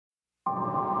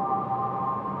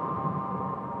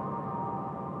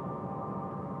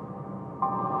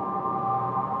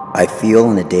I feel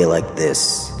on a day like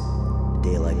this,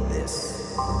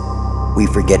 we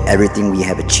forget everything we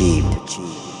have achieved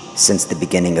since the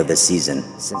beginning of the season.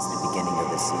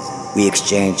 We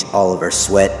exchange all of our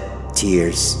sweat,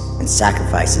 tears, and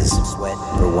sacrifices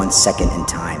for 1 second in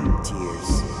time.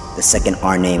 The second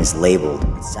our name is labeled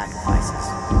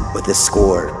with a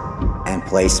score and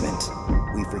placement,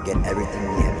 we forget everything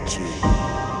we have achieved.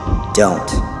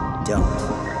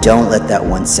 Don't let that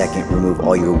 1 second remove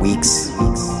all your weeks,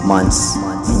 months,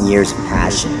 and years of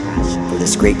passion for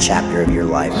this great chapter of your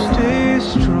life. Stay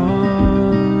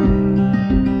strong,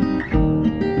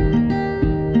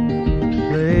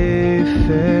 play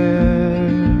fair,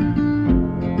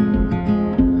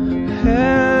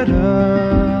 head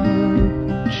up,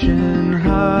 chin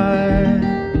high.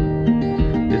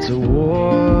 It's a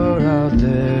war out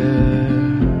there.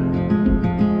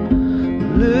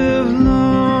 Live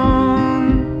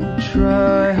long,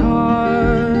 try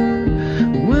hard,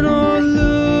 win or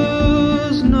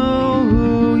lose, know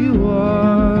who you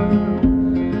are.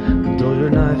 Throw your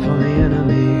knife on the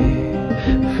enemy,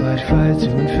 fight to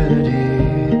infinity.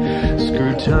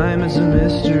 Screw time is a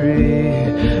mystery,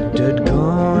 dead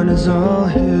gone is all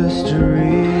history.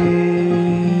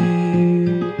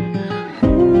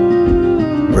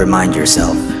 Remind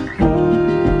yourself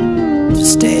to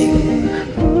stay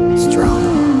strong.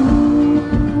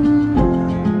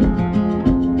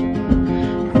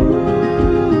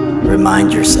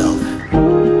 Remind yourself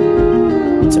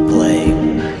to play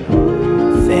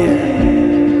fair.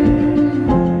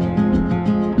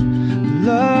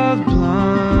 Love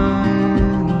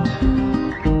blind,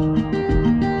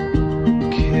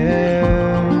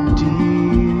 care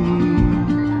deep.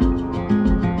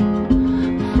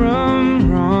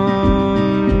 From wrong,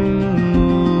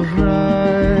 move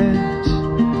right,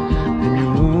 and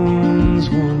your wounds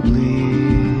won't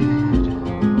bleed.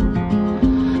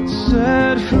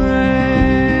 Set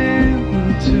flame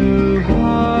to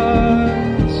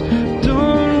hearts.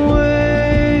 Don't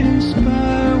wait,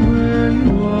 inspire where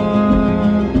you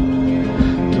are.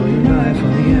 Throw your knife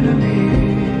on the enemy,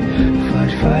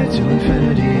 fight to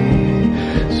infinity.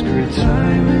 Screw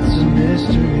time, it's a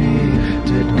mystery.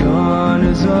 Dead gone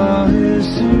is all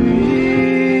history.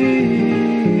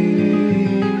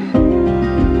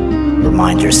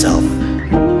 Remind yourself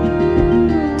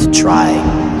to try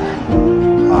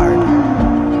hard.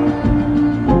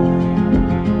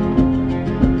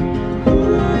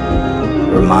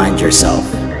 Remind yourself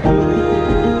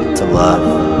to love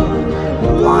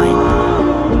blind.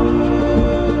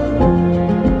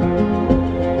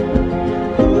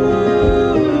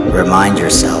 Remind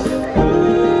yourself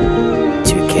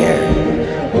to care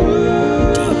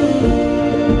deep.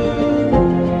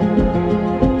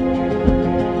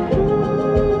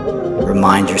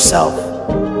 Remind yourself,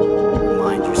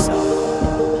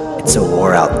 it's a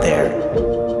war out there.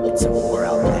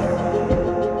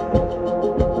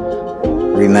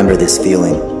 Remember this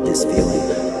feeling.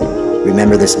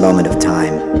 Remember this moment of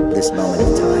time,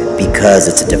 because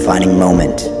it's a defining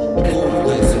moment.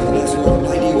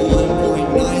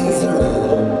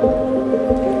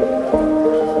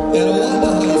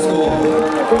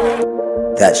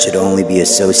 That should only be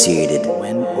associated,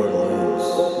 win or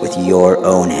lose, with your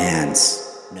own hands.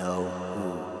 Know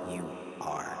who you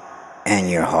are and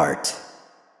your heart.